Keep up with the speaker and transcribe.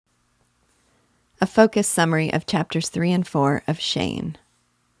A focus summary of chapters 3 and 4 of Shane.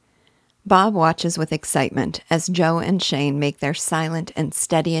 Bob watches with excitement as Joe and Shane make their silent and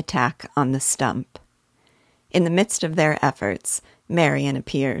steady attack on the stump. In the midst of their efforts, Marian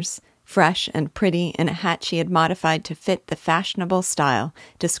appears, fresh and pretty in a hat she had modified to fit the fashionable style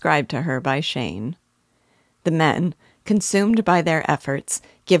described to her by Shane. The men, consumed by their efforts,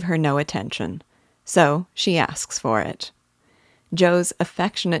 give her no attention, so she asks for it. Joe's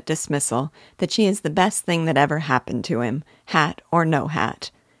affectionate dismissal that she is the best thing that ever happened to him, hat or no hat,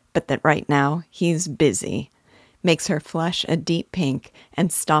 but that right now he's busy, makes her flush a deep pink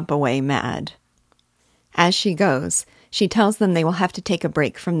and stomp away mad. As she goes, she tells them they will have to take a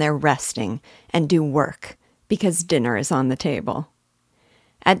break from their resting and do work, because dinner is on the table.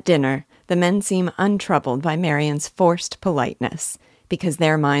 At dinner, the men seem untroubled by Marian's forced politeness, because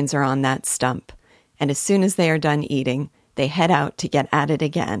their minds are on that stump, and as soon as they are done eating, they head out to get at it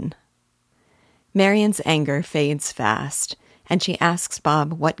again. Marian's anger fades fast, and she asks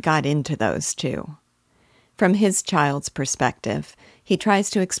Bob what got into those two. From his child's perspective, he tries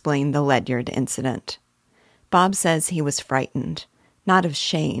to explain the Ledyard incident. Bob says he was frightened, not of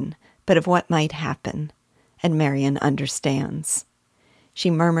Shane, but of what might happen, and Marian understands. She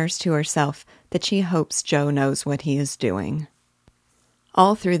murmurs to herself that she hopes Joe knows what he is doing.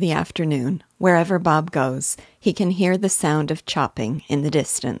 All through the afternoon, wherever Bob goes, he can hear the sound of chopping in the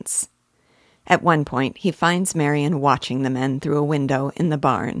distance. At one point, he finds Marian watching the men through a window in the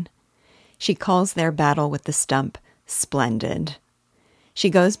barn. She calls their battle with the stump splendid. She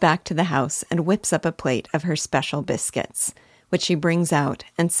goes back to the house and whips up a plate of her special biscuits, which she brings out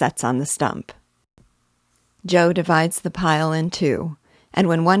and sets on the stump. Joe divides the pile in two, and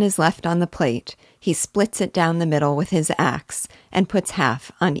when one is left on the plate, he splits it down the middle with his axe and puts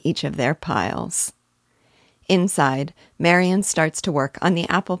half on each of their piles. Inside, Marian starts to work on the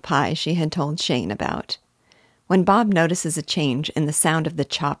apple pie she had told Shane about. When Bob notices a change in the sound of the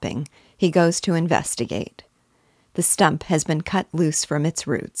chopping, he goes to investigate. The stump has been cut loose from its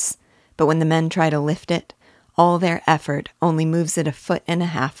roots, but when the men try to lift it, all their effort only moves it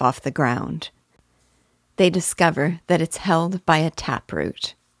 1.5 feet off the ground. They discover that it's held by a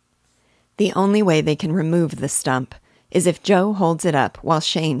taproot. The only way they can remove the stump is if Joe holds it up while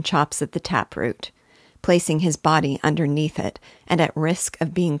Shane chops at the taproot, placing his body underneath it and at risk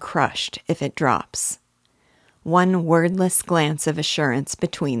of being crushed if it drops. One wordless glance of assurance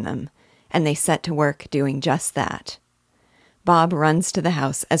between them, and they set to work doing just that. Bob runs to the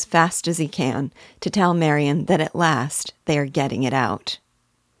house as fast as he can to tell Marian that at last they are getting it out.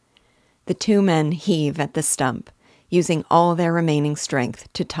 The two men heave at the stump, using all their remaining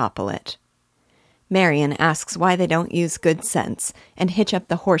strength to topple it. Marian asks why they don't use good sense and hitch up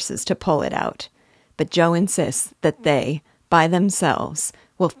the horses to pull it out, but Joe insists that they, by themselves,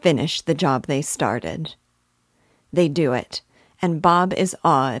 will finish the job they started. They do it, and Bob is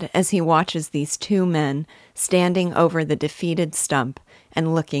awed as he watches these two men standing over the defeated stump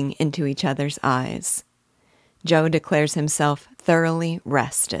and looking into each other's eyes. Joe declares himself thoroughly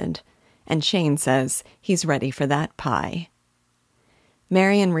rested, and Shane says he's ready for that pie.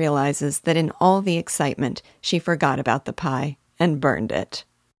 Marian realizes that in all the excitement, she forgot about the pie and burned it.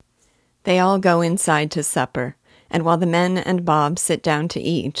 They all go inside to supper, and while the men and Bob sit down to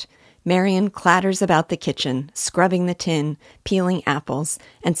eat, Marian clatters about the kitchen, scrubbing the tin, peeling apples,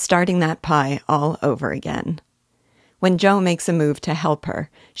 and starting that pie all over again. When Joe makes a move to help her,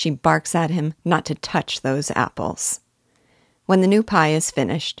 she barks at him not to touch those apples. When the new pie is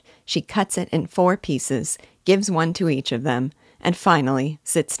finished, she cuts it in 4 pieces, gives one to each of them, and finally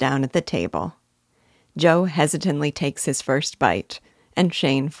sits down at the table. Joe hesitantly takes his first bite, and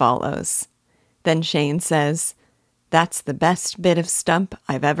Shane follows. Then Shane says, "That's the best bit of stump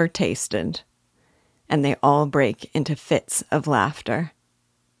I've ever tasted." And they all break into fits of laughter.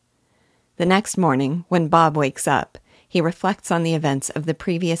 The next morning, when Bob wakes up, he reflects on the events of the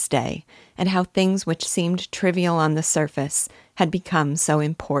previous day and how things which seemed trivial on the surface had become so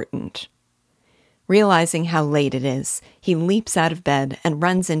important. Realizing how late it is, he leaps out of bed and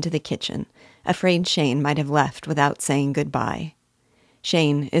runs into the kitchen, afraid Shane might have left without saying goodbye.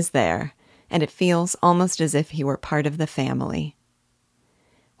 Shane is there, and it feels almost as if he were part of the family.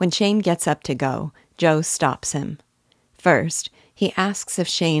 When Shane gets up to go, Joe stops him. First, he asks if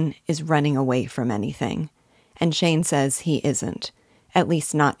Shane is running away from anything, and Shane says he isn't, at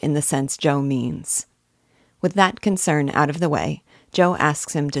least not in the sense Joe means. With that concern out of the way, Joe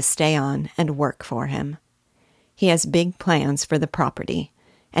asks him to stay on and work for him. He has big plans for the property,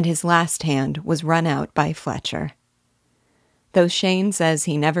 and his last hand was run out by Fletcher. Though Shane says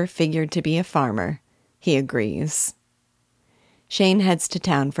he never figured to be a farmer, he agrees. Shane heads to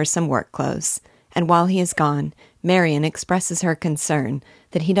town for some work clothes, and while he is gone, Marion expresses her concern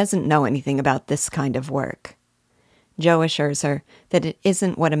that he doesn't know anything about this kind of work. Joe assures her that it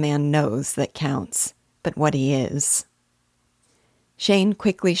isn't what a man knows that counts, but what he is. Shane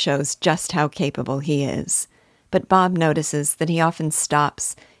quickly shows just how capable he is, but Bob notices that he often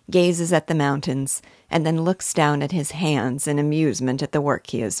stops, gazes at the mountains, and then looks down at his hands in amusement at the work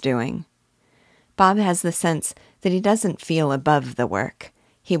he is doing. Bob has the sense that he doesn't feel above the work.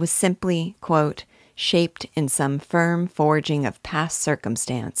 He was simply, quote, shaped in some firm forging of past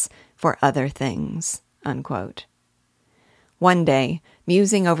circumstance for other things, unquote. One day,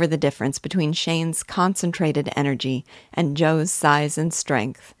 musing over the difference between Shane's concentrated energy and Joe's size and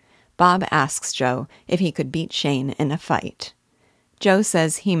strength, Bob asks Joe if he could beat Shane in a fight. Joe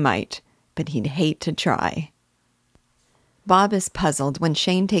says he might, but he'd hate to try. Bob is puzzled when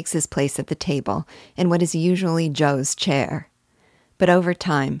Shane takes his place at the table in what is usually Joe's chair. But over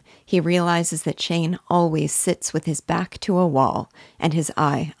time, he realizes that Shane always sits with his back to a wall and his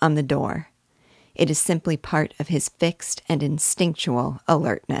eye on the door. It is simply part of his fixed and instinctual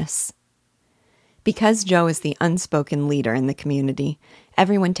alertness. Because Joe is the unspoken leader in the community,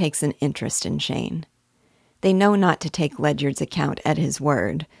 everyone takes an interest in Shane. They know not to take Ledyard's account at his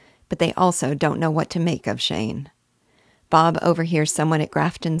word, but they also don't know what to make of Shane. Bob overhears someone at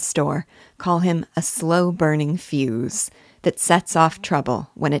Grafton's store call him a slow-burning fuse that sets off trouble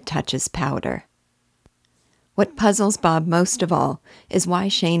when it touches powder. What puzzles Bob most of all is why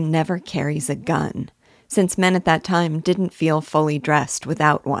Shane never carries a gun, since men at that time didn't feel fully dressed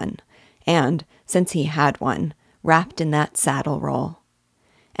without one, and, since he had one, wrapped in that saddle roll.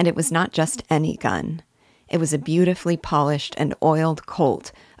 And it was not just any gun. It was a beautifully polished and oiled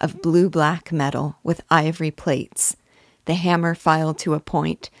Colt of blue-black metal with ivory plates, the hammer filed to a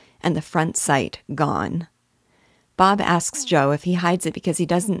point, and the front sight gone. Bob asks Joe if he hides it because he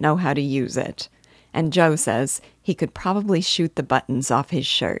doesn't know how to use it, and Joe says he could probably shoot the buttons off his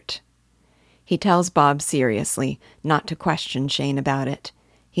shirt. He tells Bob seriously not to question Shane about it.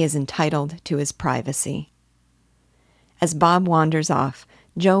 He is entitled to his privacy. As Bob wanders off,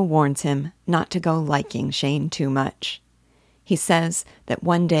 Joe warns him not to go liking Shane too much. He says that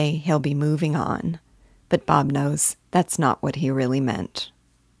one day he'll be moving on, but Bob knows that's not what he really meant.